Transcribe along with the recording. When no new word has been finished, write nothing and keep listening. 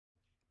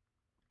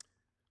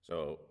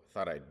So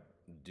thought I'd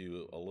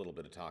do a little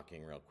bit of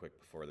talking real quick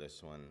before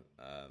this one.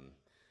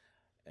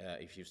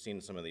 If you've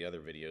seen some of the other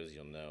videos,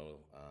 you'll know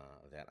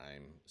that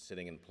I'm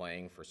sitting and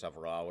playing for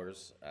several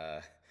hours,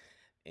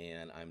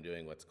 and I'm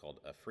doing what's called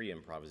a free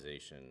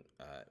improvisation,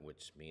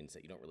 which means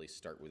that you don't really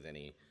start with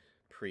any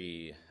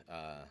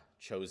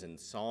pre-chosen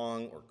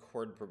song or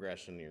chord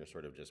progression. You're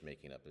sort of just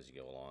making up as you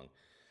go along.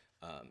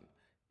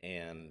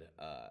 And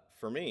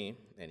for me,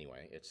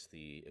 anyway, it's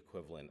the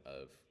equivalent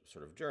of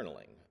sort of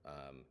journaling.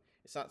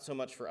 It's not so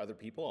much for other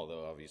people,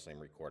 although obviously I'm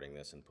recording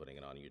this and putting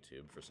it on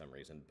YouTube for some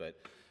reason,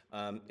 but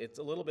it's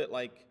a little bit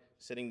like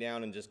sitting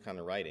down and just kind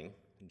of writing,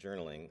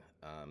 journaling.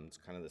 It's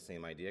kind of the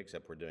same idea,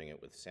 except we're doing it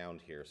with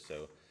sound here.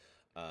 So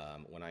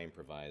when I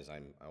improvise,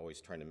 I'm always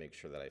trying to make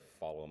sure that I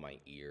follow my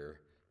ear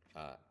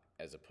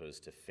as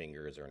opposed to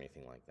fingers or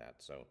anything like that.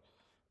 So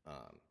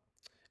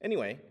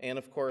anyway, and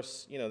of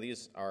course, you know,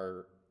 these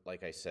are,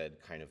 like I said,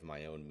 kind of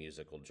my own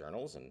musical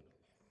journals, and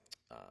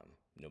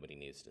nobody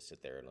needs to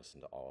sit there and listen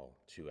to all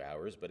 2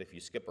 hours, but if you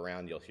skip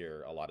around, you'll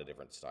hear a lot of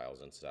different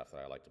styles and stuff that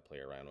I like to play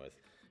around with.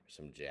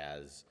 Some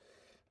jazz,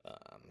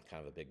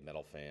 kind of a big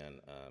metal fan,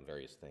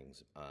 various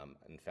things.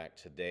 In fact,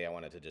 today I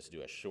wanted to just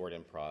do a short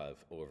improv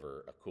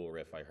over a cool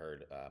riff I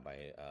heard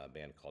by a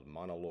band called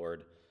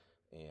Monolord,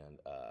 and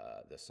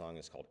the song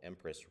is called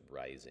Empress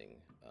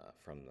Rising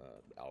from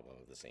the album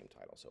of the same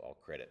title, so I'll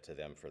credit to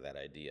them for that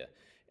idea.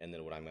 And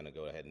then what I'm going to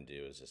go ahead and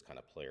do is just kind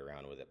of play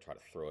around with it, try to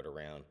throw it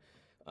around.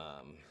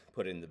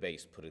 Put it in the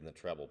bass, put it in the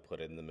treble, put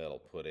it in the middle,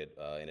 put it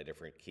in a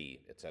different key,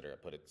 etc.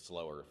 Put it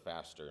slower,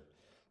 faster,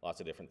 lots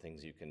of different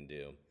things you can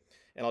do.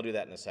 And I'll do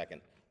that in a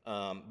second.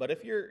 But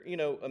if you're, you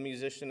know, a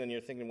musician and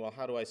you're thinking, well,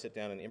 how do I sit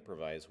down and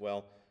improvise?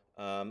 Well,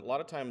 a lot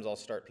of times I'll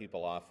start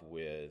people off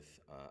with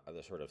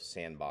the sort of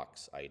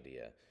sandbox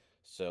idea.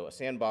 So a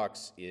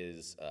sandbox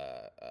is,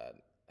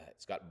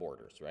 it's got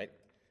borders, right?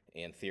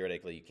 And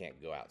theoretically, you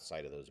can't go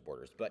outside of those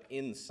borders. But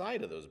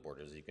inside of those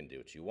borders, you can do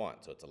what you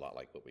want. So it's a lot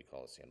like what we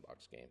call a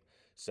sandbox game.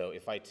 So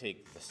if I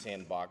take the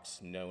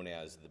sandbox known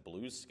as the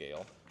blues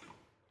scale,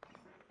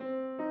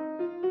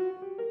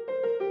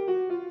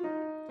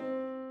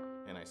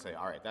 and I say,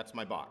 all right, that's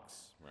my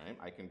box, right?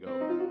 I can go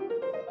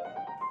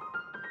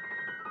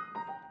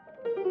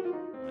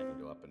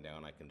up and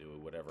down. I can do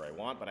whatever I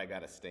want, but I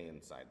got to stay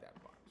inside that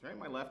box, right?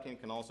 My left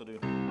hand can also do...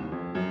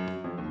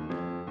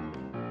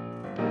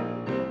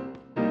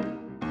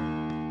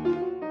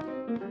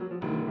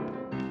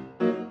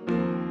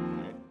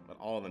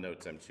 all the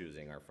notes I'm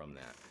choosing are from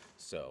that.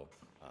 So,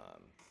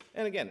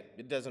 and again,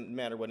 it doesn't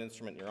matter what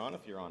instrument you're on.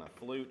 If you're on a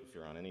flute, if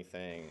you're on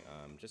anything,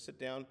 just sit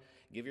down,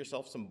 give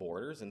yourself some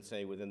borders, and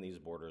say, within these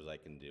borders, I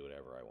can do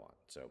whatever I want.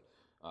 So,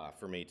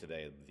 for me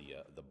today,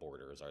 the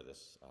borders are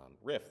this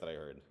riff that I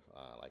heard,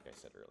 like I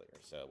said earlier.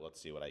 So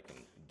let's see what I can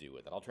do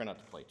with it. I'll try not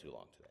to play too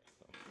long today.